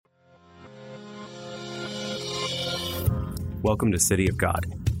Welcome to City of God,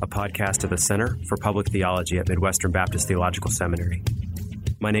 a podcast of the Center for Public Theology at Midwestern Baptist Theological Seminary.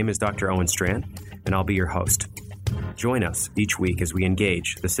 My name is Dr. Owen Strand, and I'll be your host. Join us each week as we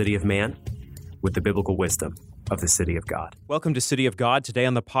engage the city of man with the biblical wisdom of the City of God. Welcome to City of God. Today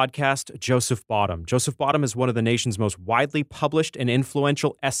on the podcast, Joseph Bottum. Joseph Bottum is one of the nation's most widely published and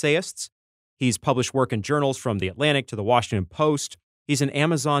influential essayists. He's published work in journals from The Atlantic to The Washington Post. He's an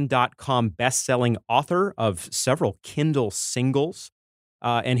Amazon.com best-selling author of several Kindle singles,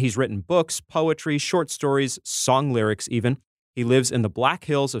 and he's written books, poetry, short stories, song lyrics even. He lives in the Black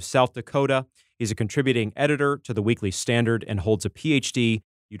Hills of South Dakota. He's a contributing editor to the Weekly Standard and holds a PhD,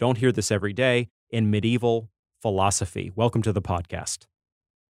 you don't hear this every day, in medieval philosophy. Welcome to the podcast.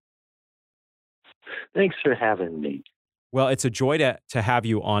 Thanks for having me. Well, it's a joy to have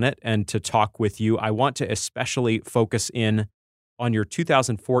you on it and to talk with you. I want to especially focus in on your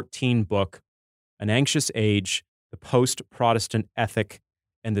 2014 book, An Anxious Age, The Post-Protestant Ethic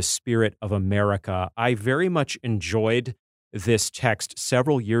and the Spirit of America. I very much enjoyed this text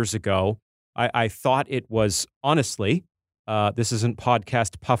several years ago. I thought it was, honestly, this isn't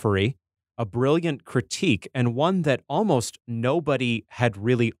podcast puffery, a brilliant critique and one that almost nobody had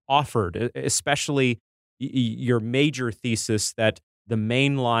really offered, especially your major thesis that the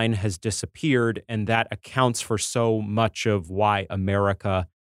Mainline has disappeared, and that accounts for so much of why America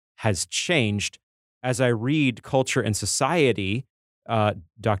has changed. As I read Culture and Society,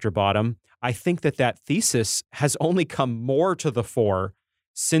 Dr. Bottum, I think that thesis has only come more to the fore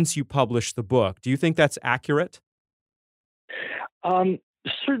since you published the book. Do you think that's accurate?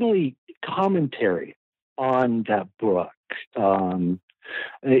 Certainly commentary on that book.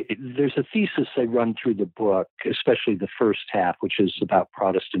 There's a thesis I run through the book, especially the first half, which is about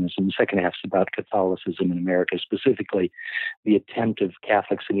Protestantism. The second half is about Catholicism in America, specifically the attempt of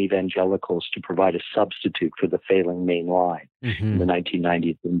Catholics and evangelicals to provide a substitute for the failing main line in the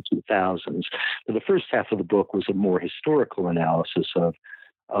 1990s and 2000s. But the first half of the book was a more historical analysis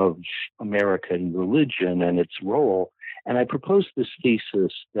of American religion and its role. And I proposed this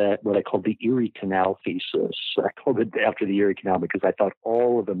thesis that what I called the Erie Canal thesis. I called it after the Erie Canal because I thought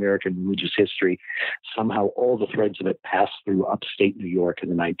all of American religious history, somehow all the threads of it passed through upstate New York in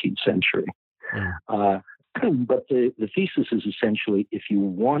the 19th century. But the thesis is essentially, if you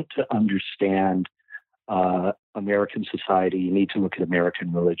want to understand American society, you need to look at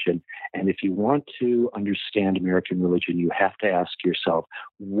American religion. And if you want to understand American religion, you have to ask yourself,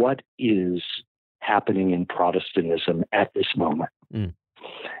 what is happening in Protestantism at this moment?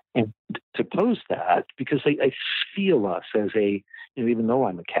 And to pose that, because I feel us as even though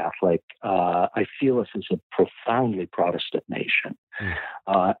I'm a Catholic, I feel us as a profoundly Protestant nation.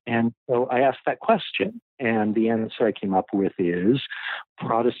 And so I asked that question, and the answer I came up with is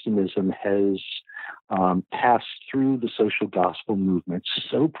Protestantism has passed through the social gospel movement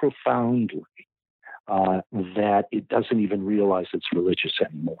so profoundly that it doesn't even realize it's religious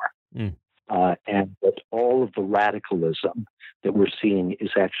anymore. And that all of the radicalism that we're seeing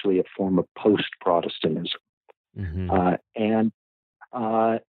is actually a form of post-Protestantism. And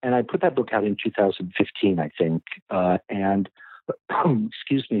I put that book out in 2015, I think. And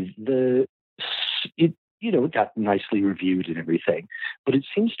excuse me, it got nicely reviewed and everything, but it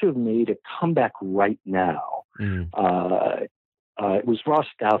seems to have made a comeback right now. It was Ross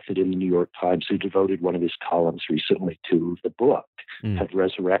Douthat in the New York Times who devoted one of his columns recently to the book,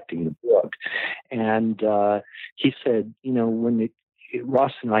 resurrecting the book. And he said, when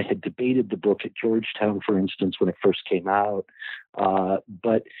Ross and I had debated the book at Georgetown, for instance, when it first came out,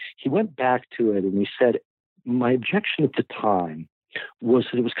 but he went back to it and he said, my objection at the time was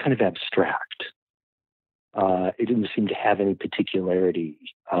that it was kind of abstract. It didn't seem to have any particularity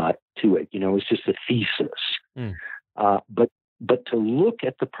to it. It was just a thesis. But to look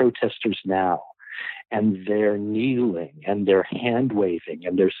at the protesters now and their kneeling and their hand waving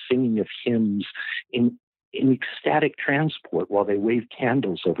and their singing of hymns in ecstatic transport while they wave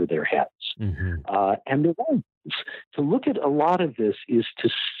candles over their heads, and the ones, to look at a lot of this is to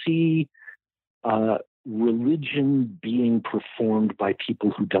see religion being performed by people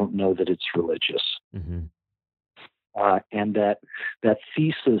who don't know that it's religious. And that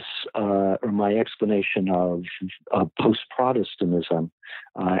thesis, or my explanation of post-Protestantism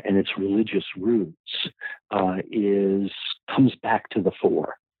and its religious roots, comes back to the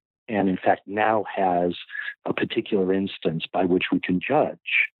fore, and in fact now has a particular instance by which we can judge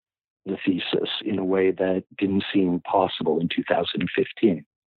the thesis in a way that didn't seem possible in 2015.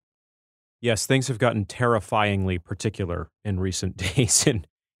 Yes, things have gotten terrifyingly particular in recent days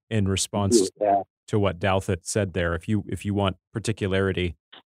in response to what Douthat said there. If you want particularity,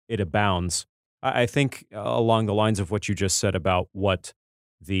 it abounds. I think along the lines of what you just said about what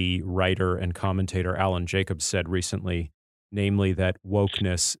the writer and commentator Alan Jacobs said recently, namely that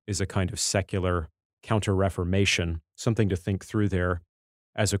wokeness is a kind of secular counter-reformation, something to think through there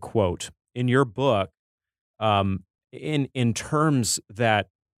as a quote. In your book, in terms that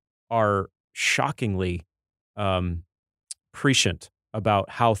are shockingly um, prescient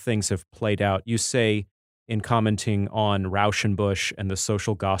about how things have played out. You say in commenting on Rauschenbusch and the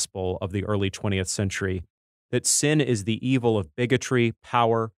social gospel of the early 20th century that sin is the evil of bigotry,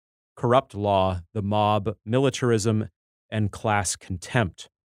 power, corrupt law, the mob, militarism, and class contempt.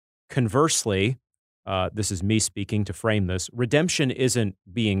 Conversely, this is me speaking to frame this, redemption isn't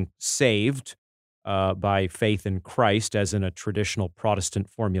being saved by faith in Christ, as in a traditional Protestant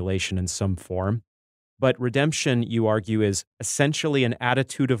formulation in some form. But redemption, you argue, is essentially an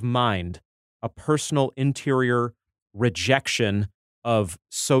attitude of mind, a personal interior rejection of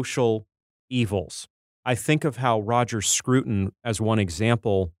social evils. I think of how Roger Scruton, as one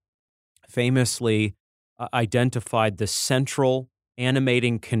example, famously identified the central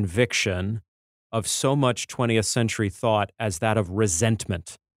animating conviction of so much 20th century thought as that of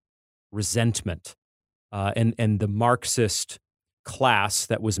resentment. And the Marxist class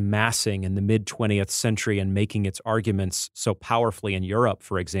that was massing in the mid-20th century and making its arguments so powerfully in Europe,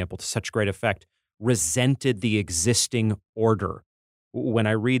 for example, to such great effect, resented the existing order. When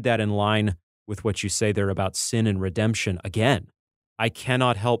I read that in line with what you say there about sin and redemption, again, I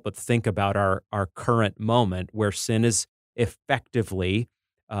cannot help but think about our current moment where sin is effectively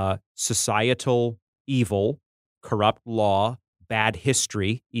societal evil, corrupt law, bad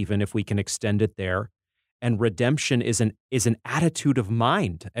history, even if we can extend it there. And redemption is an attitude of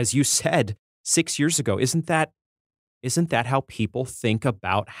mind, as you said 6 years ago. Isn't that how people think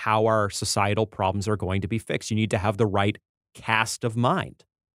about how our societal problems are going to be fixed? You need to have the right cast of mind.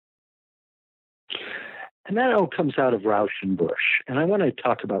 And that all comes out of Rauschenbusch. And I want to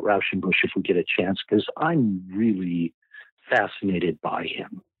talk about Rauschenbusch if we get a chance, because I'm really fascinated by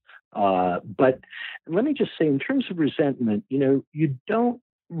him. But let me just say, in terms of resentment,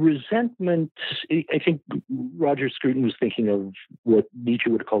 resentment, I think Roger Scruton was thinking of what Nietzsche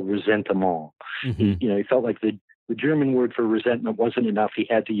would have called resentiment. Mm-hmm. He felt like the German word for resentment wasn't enough. He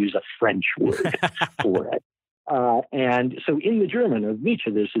had to use a French word for it. And so in the German of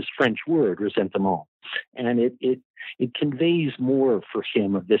Nietzsche, there's this French word, resentiment. And it conveys more for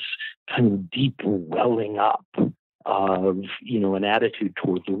him of this kind of deep welling up of, an attitude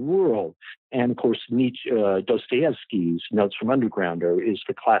toward the world. And of course, Nietzsche, Dostoevsky's Notes from Underground is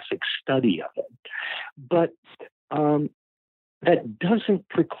the classic study of it. But that doesn't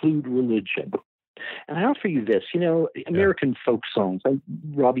preclude religion. And I offer you this, American folk songs.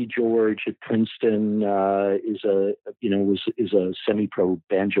 Robbie George at Princeton is a semi-pro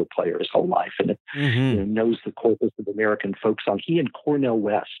banjo player his whole life, and knows the corpus of American folk song. He and Cornel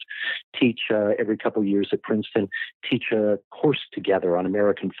West teach every couple of years at Princeton, teach a course together on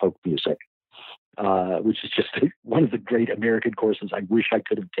American folk music. Which is just one of the great American courses I wish I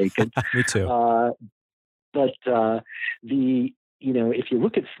could have taken. Me too. If you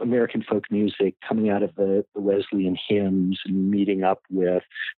look at American folk music coming out of the Wesleyan hymns and meeting up with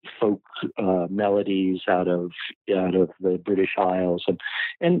folk melodies out of the British Isles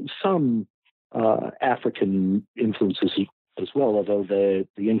and some African influences as well, although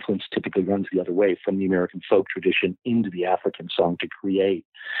the influence typically runs the other way from the American folk tradition into the African song to create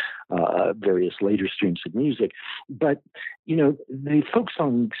various later streams of music. But, the folk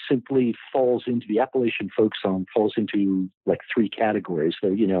song simply the Appalachian folk song falls into like three categories.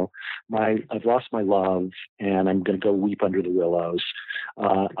 So, I've lost my love and I'm going to go weep under the willows.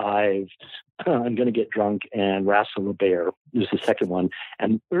 I'm going to get drunk and wrestle a bear is the second one.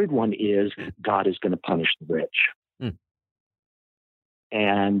 And the third one is God is going to punish the rich.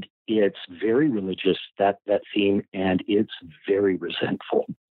 And it's very religious, that theme, and it's very resentful.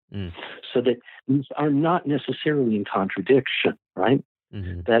 So that these are not necessarily in contradiction, right?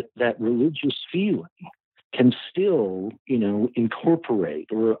 Mm-hmm. That religious feeling can still, incorporate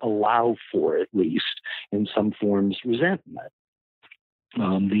or allow for, at least in some forms, resentment.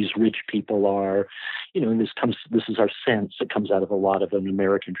 These rich people are, and this is our sense that comes out of a lot of an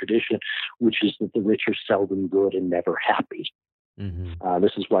American tradition, which is that the rich are seldom good and never happy. Mm-hmm.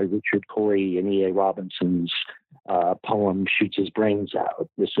 This is why Richard Cory in E.A. Robinson's poem shoots his brains out.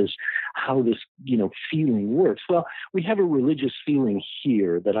 This is how this, feeling works. Well, we have a religious feeling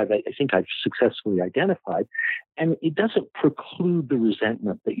here that I think I've successfully identified, and it doesn't preclude the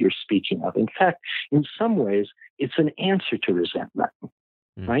resentment that you're speaking of. In fact, in some ways, it's an answer to resentment.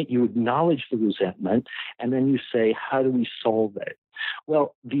 Right? You acknowledge the resentment, and then you say, how do we solve it?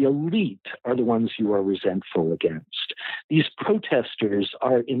 Well, the elite are the ones you are resentful against. These protesters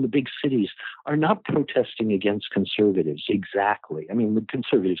are in the big cities are not protesting against conservatives exactly. I mean, the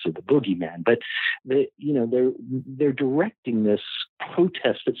conservatives are the boogeyman, but they're directing this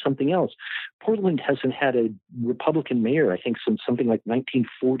protest at something else. Portland hasn't had a Republican mayor, I think, since something like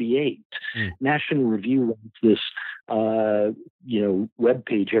 1948. National Review runs this web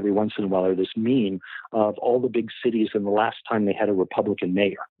page every once in a while, or this meme of all the big cities and the last time they had a Republican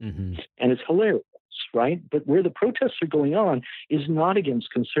mayor. And it's hilarious, right? But where the protests are going on is not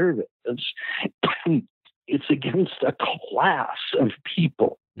against conservatives. It's against a class of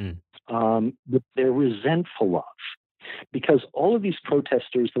people that they're resentful of. Because all of these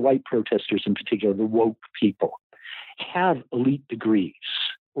protesters, the white protesters in particular, the woke people, have elite degrees,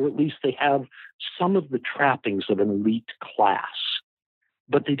 or at least they have some of the trappings of an elite class,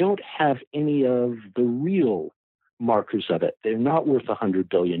 but they don't have any of the real markers of it. They're not worth $100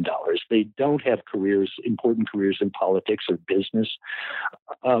 billion. They don't have careers, important careers in politics or business.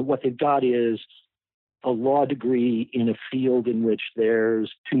 What they've got is a law degree in a field in which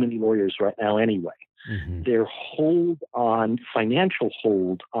there's too many lawyers right now anyway. Their financial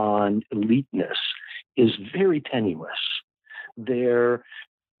hold on eliteness is very tenuous. They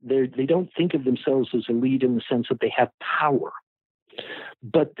don't think of themselves as elite in the sense that they have power,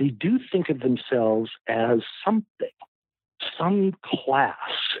 but they do think of themselves as some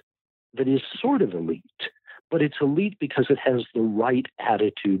class that is sort of elite, but it's elite because it has the right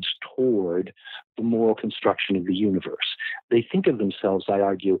attitudes toward the moral construction of the universe. They think of themselves, I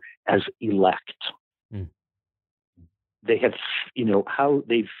argue, as elect. They have, how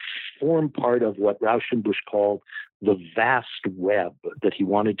they've formed part of what Rauschenbusch called the vast web that he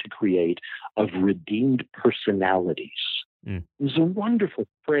wanted to create of redeemed personalities. It was a wonderful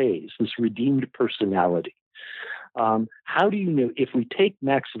phrase, this redeemed personality. How do you know, if we take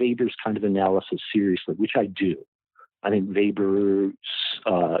Max Weber's kind of analysis seriously, which I do, I think Weber's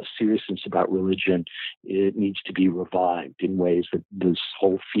seriousness about religion, it needs to be revived in ways that this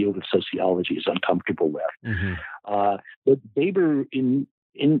whole field of sociology is uncomfortable with. But Weber, in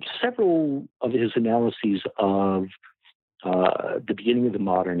several of his analyses of the beginning of the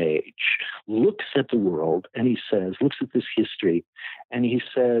modern age, looks at the world and looks at this history, and he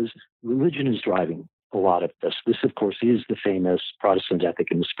says, religion is driving a lot of this. This, of course, is the famous Protestant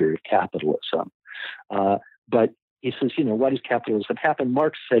ethic in the spirit of capitalism. But he says, why does capitalism happen?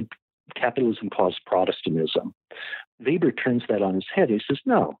 Marx said capitalism caused Protestantism. Weber turns that on his head. He says,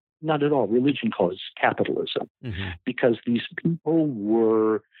 no, not at all. Religion caused capitalism because these people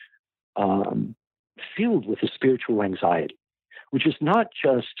were filled with a spiritual anxiety, which is not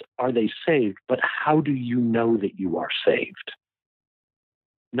just, are they saved, but how do you know that you are saved?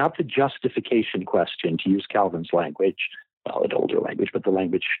 Not the justification question, to use Calvin's language, well, an older language, but the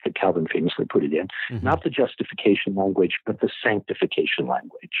language that Calvin famously put it in. Not the justification language, but the sanctification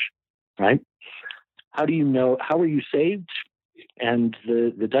language, right? How do you know, how are you saved? And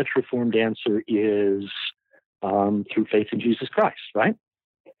the Dutch Reformed answer is through faith in Jesus Christ, right?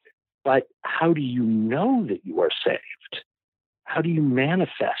 But how do you know that you are saved? How do you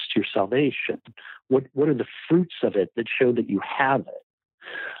manifest your salvation? What are the fruits of it that show that you have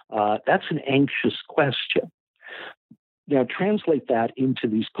it? That's an anxious question. Now, translate that into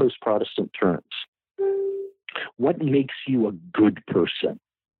these post-Protestant terms. What makes you a good person?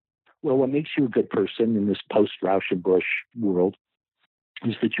 Well, what makes you a good person in this post-Rauschenbusch world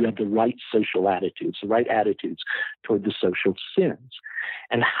is that you have the right social attitudes, the right attitudes toward the social sins.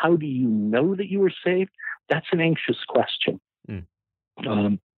 And how do you know that you are saved? That's an anxious question.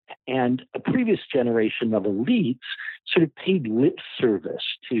 And a previous generation of elites sort of paid lip service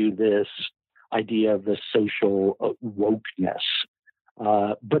to this idea of the social wokeness.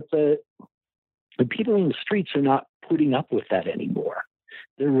 But the people in the streets are not putting up with that anymore.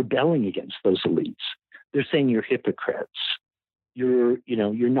 They're rebelling against those elites. They're saying you're hypocrites. You're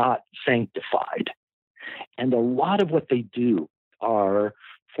not sanctified. And a lot of what they do are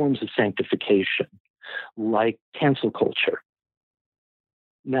forms of sanctification, like cancel culture.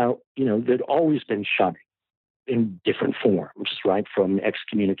 Now, there'd always been shunning in different forms, right? From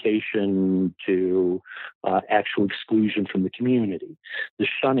excommunication to actual exclusion from the community. The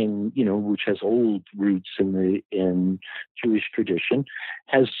shunning, which has old roots in Jewish tradition,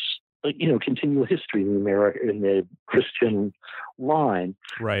 has continual history in the Christian line.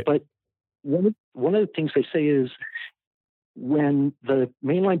 Right. But one of the things they say is when the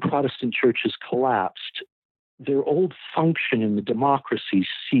mainline Protestant churches collapsed, their old function in the democracy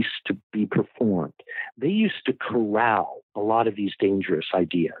ceased to be performed. They used to corral a lot of these dangerous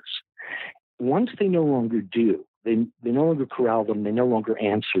ideas. Once they no longer do, They no longer corral them. They no longer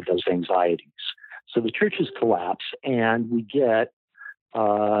answer those anxieties. So the churches collapse, and we get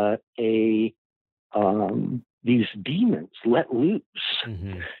these demons let loose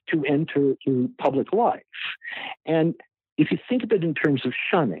to enter in public life. And if you think of it in terms of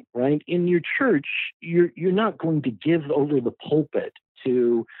shunning, right? In your church, you're not going to give over the pulpit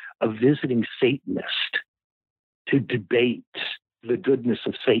to a visiting Satanist to debate the goodness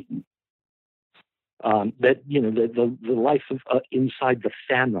of Satan. The life of inside the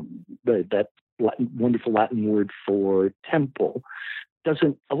phantom, that wonderful Latin word for temple,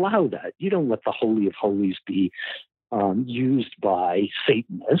 doesn't allow that. You don't let the Holy of Holies be used by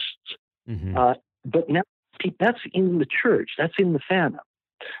Satanists. But now that's in the church. That's in the phantom.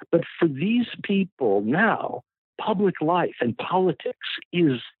 But for these people now, public life and politics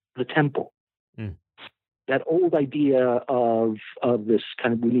is the temple. That old idea of this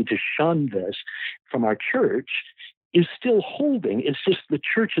kind of, we need to shun this from our church, is still holding. It's just the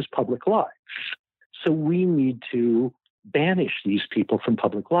church's public life. So we need to banish these people from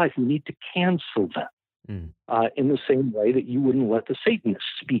public life. We need to cancel them in the same way that you wouldn't let the Satanist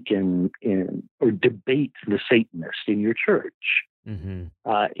speak in or debate the Satanist in your church.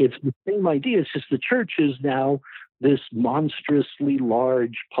 It's the same idea. It's just the church is now this monstrously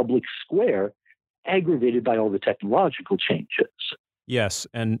large public square, aggravated by all the technological changes. Yes,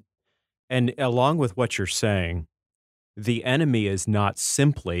 and along with what you're saying, the enemy is not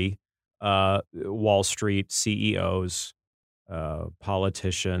simply Wall Street CEOs,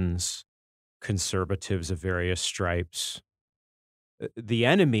 politicians, conservatives of various stripes. The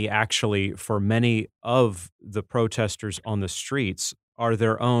enemy, actually, for many of the protesters on the streets, are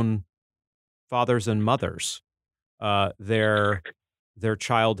their own fathers and mothers, their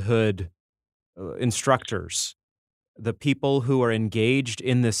childhood instructors, the people who are engaged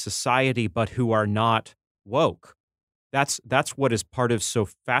in this society but who are not woke. That's what is part of so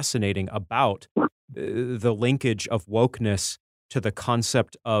fascinating about the linkage of wokeness to the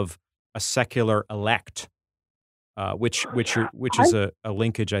concept of a secular elect, which is a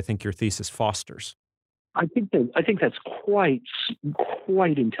linkage I think your thesis fosters. I think that's quite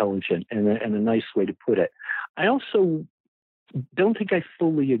intelligent and a nice way to put it. I also don't think I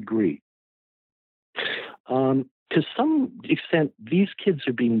fully agree. To some extent, these kids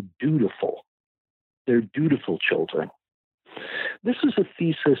are being dutiful. They're dutiful children. This is a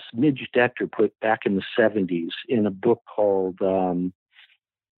thesis Midge Decker put back in the 70s in a book called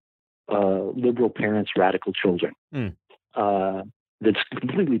Liberal Parents, Radical Children. That's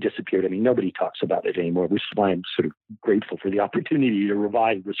completely disappeared. I mean, nobody talks about it anymore, which is why I'm sort of grateful for the opportunity to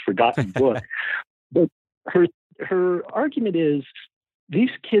revive this forgotten book. But her argument is,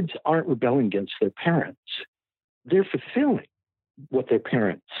 these kids aren't rebelling against their parents. They're fulfilling what their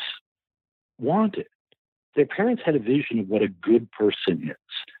parents wanted. Their parents had a vision of what a good person is.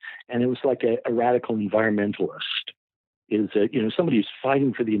 And it was like a radical environmentalist is somebody who's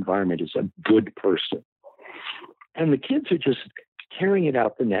fighting for the environment is a good person. And the kids are just carrying it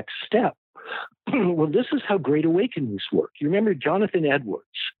out the next step. Well, this is how Great Awakenings work. You remember Jonathan Edwards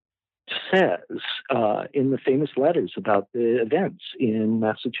says in the famous letters about the events in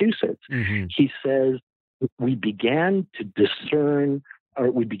Massachusetts, he says, we began to discern,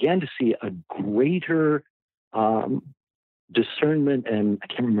 or we began to see a greater discernment, and I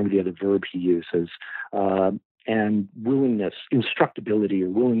can't remember the other verb he uses, and willingness, instructability, or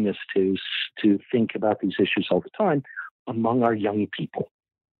willingness to think about these issues all the time among our young people.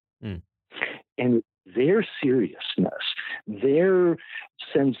 And their seriousness, their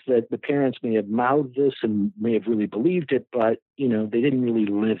sense that the parents may have mouthed this and may have really believed it, but they didn't really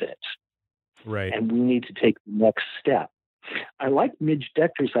live it. Right. And we need to take the next step. I like Midge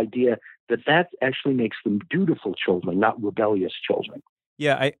Decker's idea that actually makes them dutiful children, not rebellious children.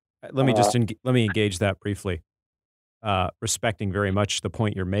 Yeah, let me engage that briefly, respecting very much the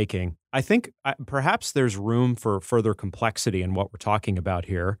point you're making. I think perhaps there's room for further complexity in what we're talking about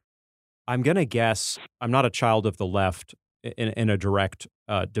here. I'm going to guess, I'm not a child of the left in a direct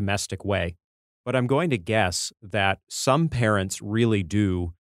domestic way, but I'm going to guess that some parents really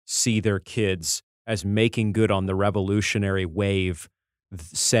do see their kids as making good on the revolutionary wave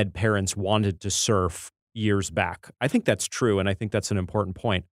said parents wanted to surf years back. I think that's true, and I think that's an important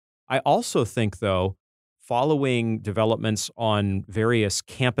point. I also think, though, following developments on various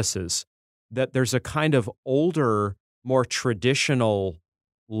campuses, that there's a kind of older, more traditional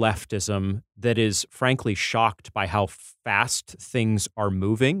leftism that is frankly shocked by how fast things are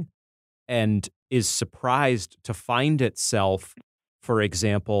moving and is surprised to find itself, for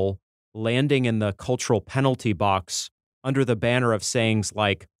example, landing in the cultural penalty box under the banner of sayings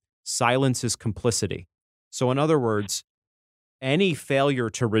like silence is complicity. So in other words, any failure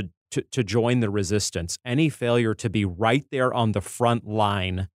to join the resistance, any failure to be right there on the front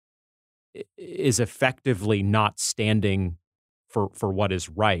line is effectively not standing for what is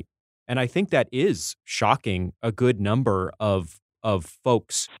right. And I think that is shocking a good number of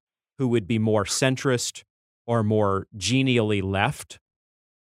folks who would be more centrist or more genially left.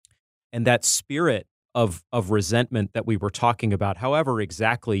 And that spirit of resentment that we were talking about, however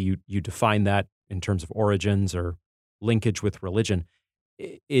exactly you define that in terms of origins or linkage with religion,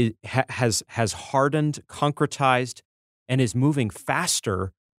 has hardened, concretized, and is moving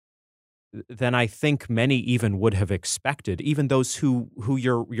faster than I think many even would have expected. Even those who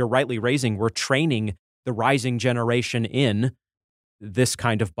you're rightly raising were training the rising generation in this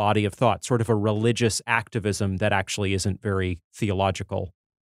kind of body of thought, sort of a religious activism that actually isn't very theological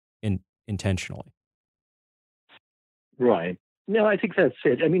intentionally. Right. No, I think that's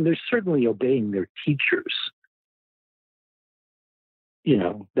it. I mean, they're certainly obeying their teachers.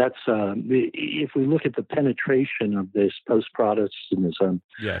 That's if we look at the penetration of this post-Protestantism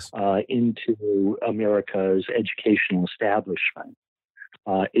Yes. Into America's educational establishment,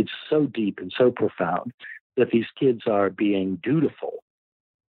 it's so deep and so profound that these kids are being dutiful,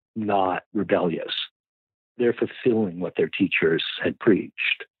 not rebellious. They're fulfilling what their teachers had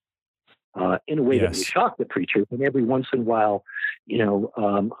preached in a way that would shock the preacher. And every once in a while,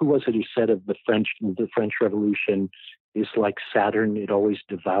 who was it who said of the French Revolution is like Saturn; it always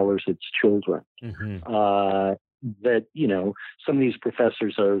devours its children. Mm-hmm. That some of these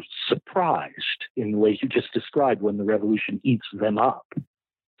professors are surprised in the way you just described when the revolution eats them up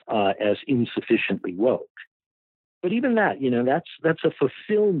as insufficiently woke. But even that, that's a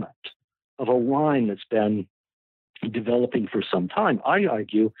fulfillment of a line that's been developing for some time, I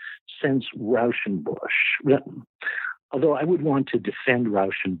argue, since Rauschenbusch. Although I would want to defend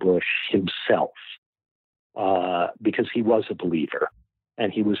Rauschenbusch himself, because he was a believer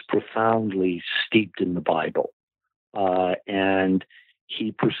and he was profoundly steeped in the Bible, and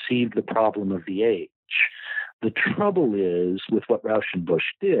he perceived the problem of the age. The trouble is with what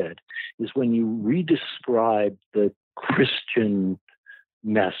Rauschenbusch did is when you redescribe the Christian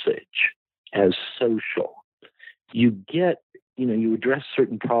message as social, you get, you address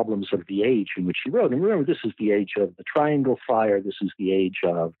certain problems of the age in which he wrote. And remember, this is the age of the Triangle Fire. This is the age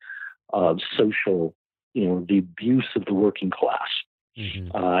of social, the abuse of the working class.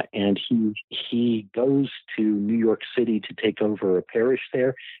 Mm-hmm. And he goes to New York City to take over a parish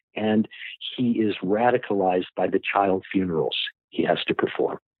there, and he is radicalized by the child funerals he has to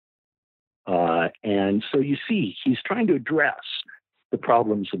perform. And so you see, he's trying to address the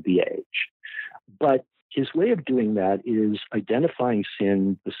problems of the age. But his way of doing that is identifying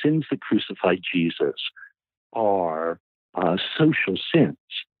sin. The sins that crucified Jesus are social sins.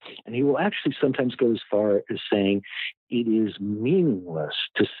 And he will actually sometimes go as far as saying it is meaningless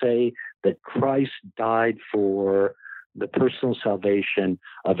to say that Christ died for the personal salvation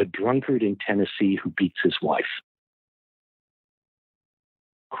of a drunkard in Tennessee who beats his wife.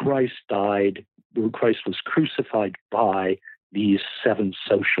 Christ was crucified by these 7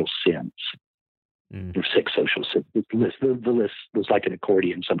 social sins. Or 6 social sins. The list was like an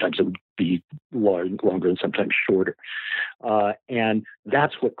accordion. Sometimes it would be longer and sometimes shorter. And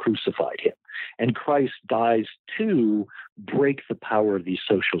that's what crucified him. And Christ dies to break the power of these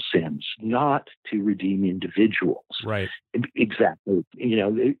social sins, not to redeem individuals. Right. Exactly.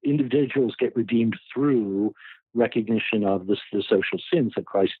 Individuals get redeemed through recognition of the social sins that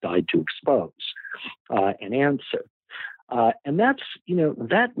Christ died to expose and answer. And that's,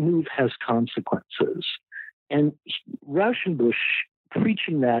 that move has consequences. And Rauschenbusch,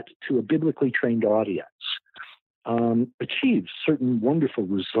 preaching that to a biblically trained audience, achieves certain wonderful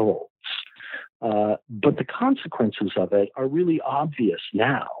results. But the consequences of it are really obvious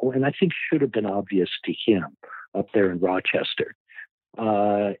now, and I think should have been obvious to him up there in Rochester,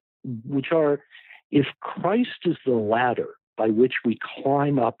 which are, if Christ is the ladder by which we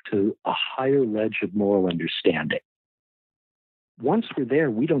climb up to a higher ledge of moral understanding, once we're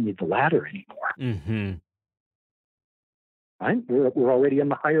there, we don't need the ladder anymore. Mm-hmm. Right? We're already on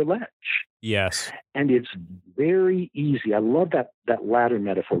the higher ledge. Yes. And it's very easy. I love that ladder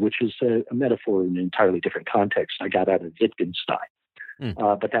metaphor, which is a metaphor in an entirely different context I got out of Wittgenstein.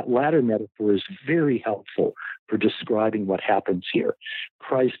 But that ladder metaphor is very helpful for describing what happens here.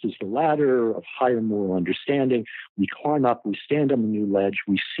 Christ is the ladder of higher moral understanding. We climb up, we stand on the new ledge,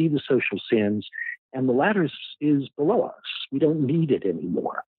 we see the social sins, and the ladder is below us. We don't need it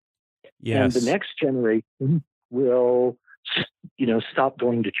anymore. Yes. And the next generation will, stop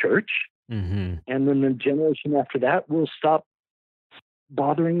going to church. Mm-hmm. And then the generation after that will stop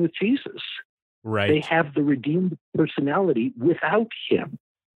bothering with Jesus. They Right. have the redeemed personality without him.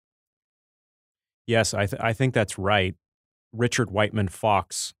 Yes, I think that's right. Richard Whiteman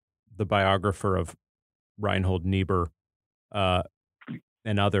Fox, the biographer of Reinhold Niebuhr, uh,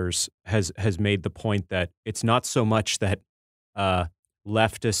 and others, has made the point that it's not so much that uh,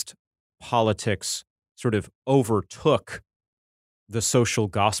 leftist politics sort of overtook the social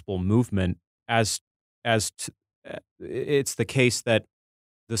gospel movement as it's the case that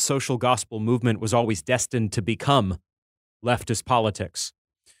the social gospel movement was always destined to become leftist politics.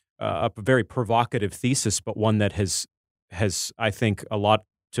 A very provocative thesis, but one that has I think a lot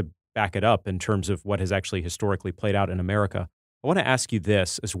to back it up in terms of what has actually historically played out in America. I want to ask you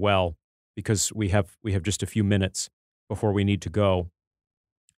this as well, because we have just a few minutes before we need to go.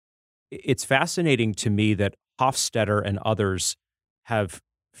 It's fascinating to me that Hofstadter and others have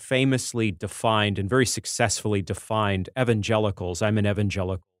famously defined and very successfully defined evangelicals. I'm an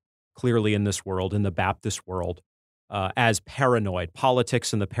evangelical, clearly in this world, in the Baptist world, as paranoid.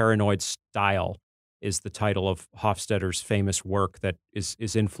 Politics and the Paranoid Style is the title of Hofstadter's famous work that is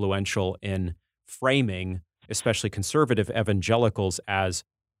influential in framing, especially conservative evangelicals, as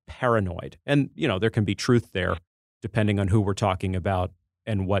paranoid. And, there can be truth there, depending on who we're talking about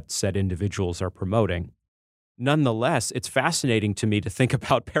and what said individuals are promoting. Nonetheless, it's fascinating to me to think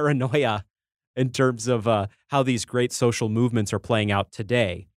about paranoia in terms of how these great social movements are playing out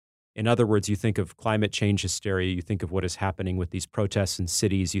today. In other words, you think of climate change hysteria, you think of what is happening with these protests in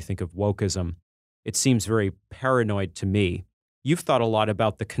cities, you think of wokeism. It seems very paranoid to me. You've thought a lot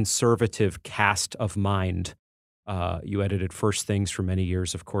about the conservative cast of mind. You edited First Things for many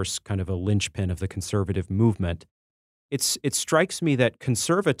years, of course, kind of a linchpin of the conservative movement. It strikes me that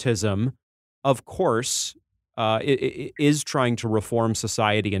conservatism, of course, is trying to reform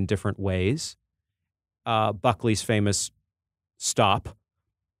society in different ways. Buckley's famous stop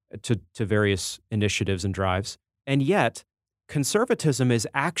to various initiatives and drives. And yet, conservatism is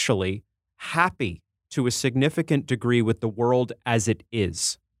actually happy to a significant degree with the world as it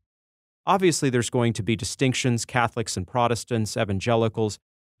is. Obviously, there's going to be distinctions, Catholics and Protestants, evangelicals,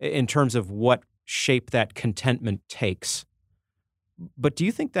 in terms of what shape that contentment takes. But do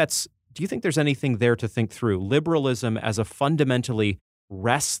you think there's anything there to think through? Liberalism as a fundamentally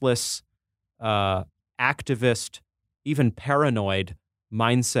restless, activist, even paranoid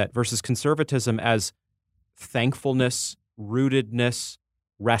mindset versus conservatism as thankfulness, rootedness,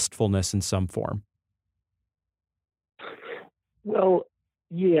 restfulness in some form. Well,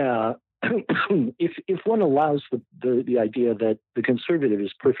 yeah. if one allows the idea that the conservative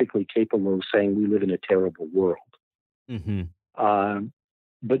is perfectly capable of saying we live in a terrible world, Mm-hmm.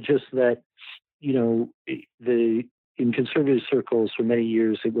 but just that, in conservative circles for many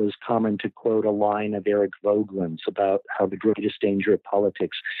years, it was common to quote a line of Eric Voegelin's about how the greatest danger of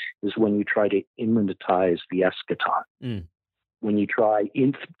politics is when you try to immanentize the eschaton, when you try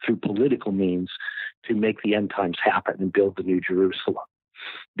through political means to make the end times happen and build the new Jerusalem,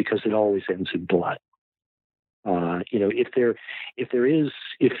 because it always ends in blood.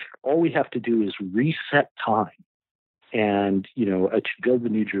 If all we have to do is reset time and, to build the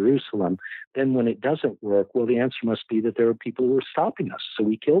new Jerusalem, then when it doesn't work, well, the answer must be that there are people who are stopping us, so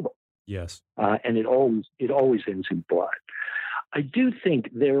we kill them. Yes. And it always ends in blood. I do think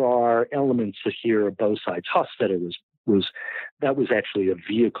there are elements here of both sides. Hofstadter was actually a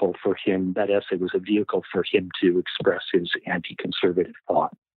vehicle for him. That essay was a vehicle for him to express his anti-conservative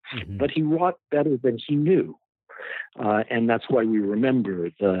thought. Mm-hmm. But he wrought better than he knew, and that's why we remember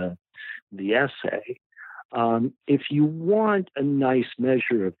the essay. If you want a nice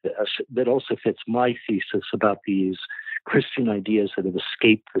measure of this that also fits my thesis about these Christian ideas that have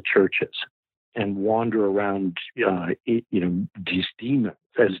escaped the churches and wander around, these demons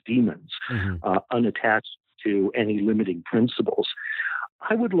as demons, Mm-hmm. unattached to any limiting principles,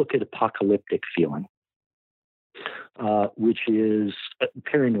 I would look at apocalyptic feeling, which is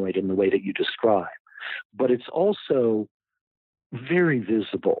paranoid in the way that you describe, but it's also very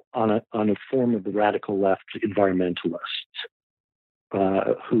visible on a form of the radical left environmentalists,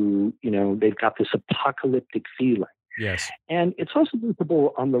 who, they've got this apocalyptic feeling. Yes. And it's also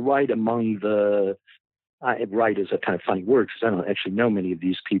visible on the right among the right is a kind of funny word because I don't actually know many of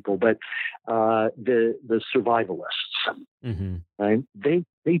these people, but the survivalists, Mm-hmm. right?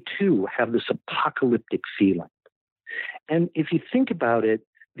 They too have this apocalyptic feeling. And if you think about it,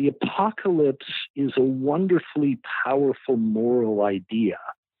 the apocalypse is a wonderfully powerful moral idea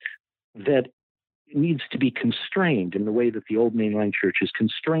that needs to be constrained in the way that the old mainline church has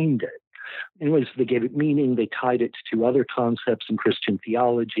constrained it. Anyways, they gave it meaning. They tied it to other concepts in Christian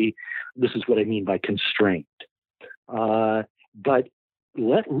theology. This is what I mean by constraint. But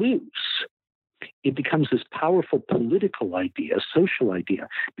let loose, it becomes this powerful political idea, social idea.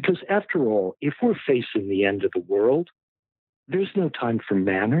 Because after all, if we're facing the end of the world, there's no time for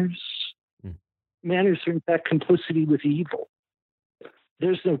manners. Mm. Manners are, in fact, complicity with evil.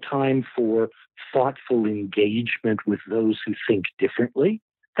 There's no time for thoughtful engagement with those who think differently.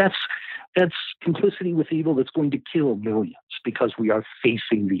 That's complicity with evil that's going to kill millions because we are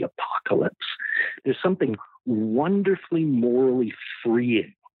facing the apocalypse. There's something wonderfully morally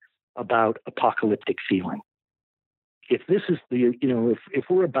freeing about apocalyptic feeling. If this is if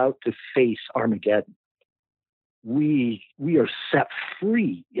we're about to face Armageddon, we are set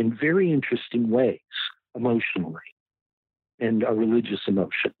free in very interesting ways emotionally and our religious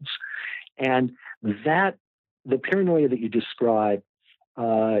emotions. And that the paranoia that you describe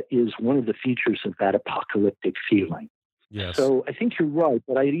is one of the features of that apocalyptic feeling. Yes. So I think you're right,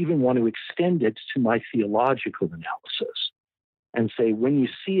 but I even want to extend it to my theological analysis and say when you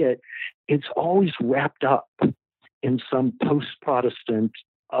see it, it's always wrapped up in some post-Protestant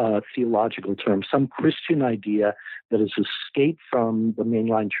theological term, some Christian idea that has escaped from the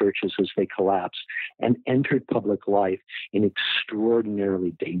mainline churches as they collapsed and entered public life in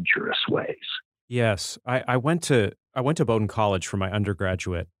extraordinarily dangerous ways. Yes, I went to Bowdoin College for my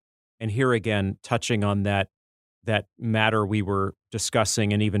undergraduate, and here again, touching on that matter we were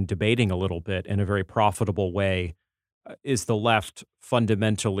discussing and even debating a little bit in a very profitable way, is the left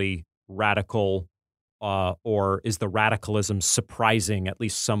fundamentally radical, or is the radicalism surprising at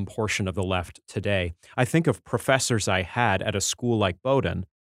least some portion of the left today? I think of professors I had at a school like Bowdoin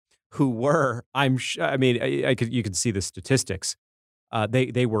who were, you can see the statistics.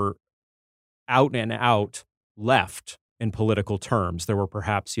 They were out and out left in political terms. There were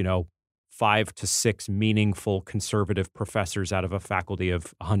perhaps, 5 to 6 meaningful conservative professors out of a faculty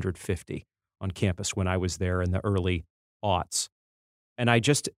of 150 on campus when I was there in the early aughts. And I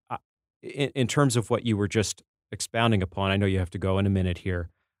just, in terms of what you were just expounding upon, I know you have to go in a minute here.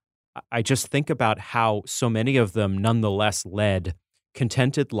 I just think about how so many of them nonetheless led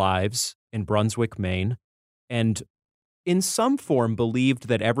contented lives in Brunswick, Maine, and in some form believed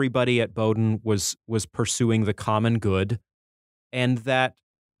that everybody at Bowdoin was pursuing the common good, and that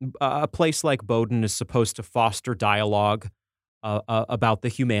a place like Bowdoin is supposed to foster dialogue about the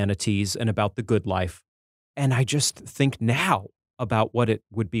humanities and about the good life. And I just think now about what it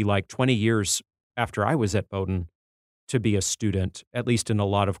would be like 20 years after I was at Bowdoin to be a student, at least in a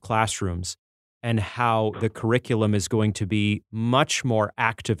lot of classrooms, and how the curriculum is going to be much more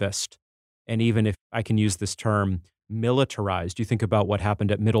activist. And even if I can use this term, militarized. You think about what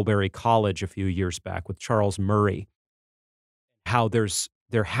happened at Middlebury College a few years back with Charles Murray, how there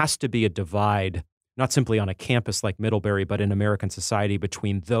has to be a divide, not simply on a campus like Middlebury, but in American society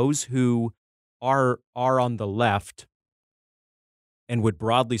between those who are on the left and would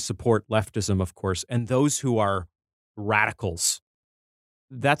broadly support leftism, of course, and those who are radicals.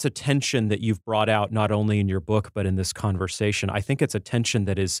 That's a tension that you've brought out not only in your book, but in this conversation. I think it's a tension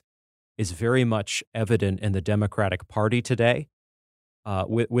that is very much evident in the Democratic Party today,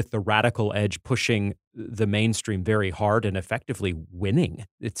 with the radical edge pushing the mainstream very hard and effectively winning,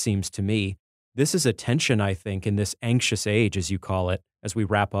 it seems to me. This is a tension, I think, in this anxious age, as you call it, as we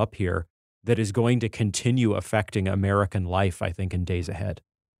wrap up here, that is going to continue affecting American life, I think, in days ahead.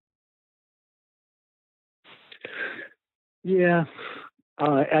 Yeah,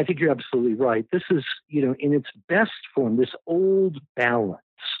 I think you're absolutely right. This is, in its best form, this old balance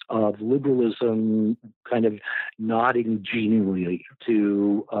of liberalism kind of nodding genially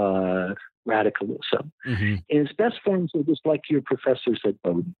to radicalism. Mm-hmm. In its best forms, it was like your professors at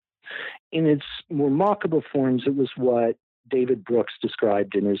Bowdoin. In its more remarkable forms, it was what David Brooks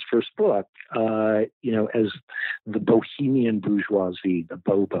described in his first book, as the bohemian bourgeoisie, the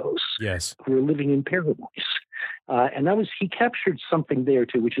bobos, yes, who are living in paradise. And he captured something there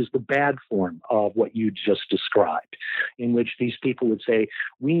too, which is the bad form of what you just described, in which these people would say,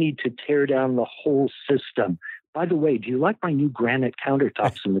 we need to tear down the whole system. By the way, do you like my new granite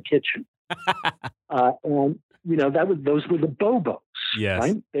countertops in the kitchen? And those were the bobos. Yes.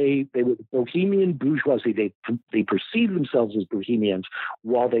 Right? They were the bohemian bourgeoisie. They perceived themselves as bohemians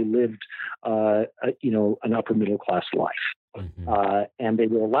while they lived, an upper middle class life. Mm-hmm. And they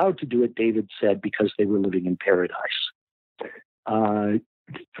were allowed to do it, David said, because they were living in paradise.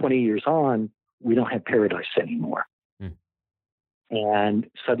 20 years on, we don't have paradise anymore. Mm. And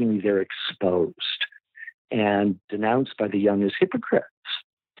suddenly they're exposed and denounced by the young as hypocrites.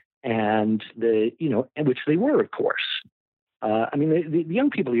 And which they were, of course. The young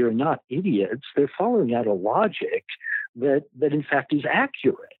people here are not idiots. They're following out a logic that in fact is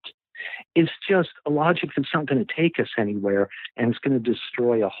accurate. is just a logic that's not going to take us anywhere, and it's going to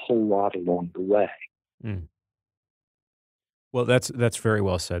destroy a whole lot along the way. Mm. Well, that's very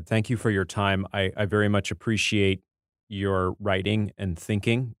well said. Thank you for your time. I very much appreciate your writing and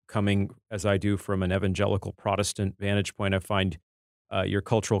thinking, coming as I do from an evangelical Protestant vantage point. I find your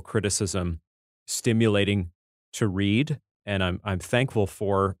cultural criticism stimulating to read, and I'm thankful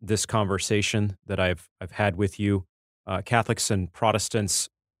for this conversation that I've had with you. Catholics and Protestants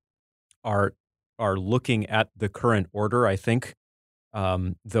are looking at the current order, I think,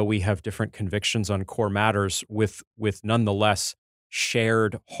 though we have different convictions on core matters, with nonetheless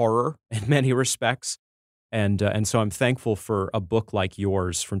shared horror in many respects, and so I'm thankful for a book like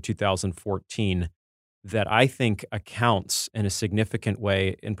yours from 2014 that I think accounts in a significant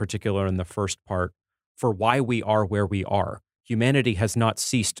way, in particular in the first part, for why we are where we are. Humanity has not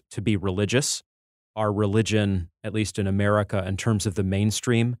ceased to be religious. Our religion, at least in America, in terms of the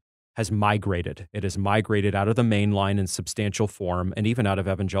mainstream, has migrated. It has migrated out of the mainline in substantial form, and even out of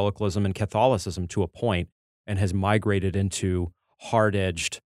evangelicalism and Catholicism to a point, and has migrated into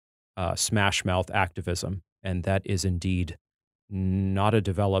hard-edged, smash-mouth activism. And that is indeed not a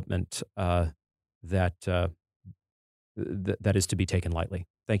development that is to be taken lightly.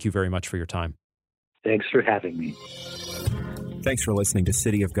 Thank you very much for your time. Thanks for having me. Thanks for listening to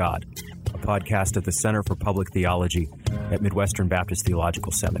City of God, a podcast at the Center for Public Theology at Midwestern Baptist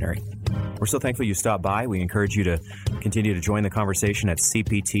Theological Seminary. We're so thankful you stopped by. We encourage you to continue to join the conversation at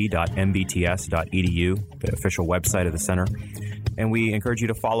cpt.mbts.edu, the official website of the center. And we encourage you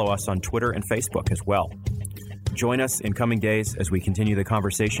to follow us on Twitter and Facebook as well. Join us in coming days as we continue the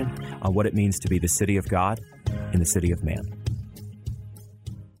conversation on what it means to be the city of God in the city of man.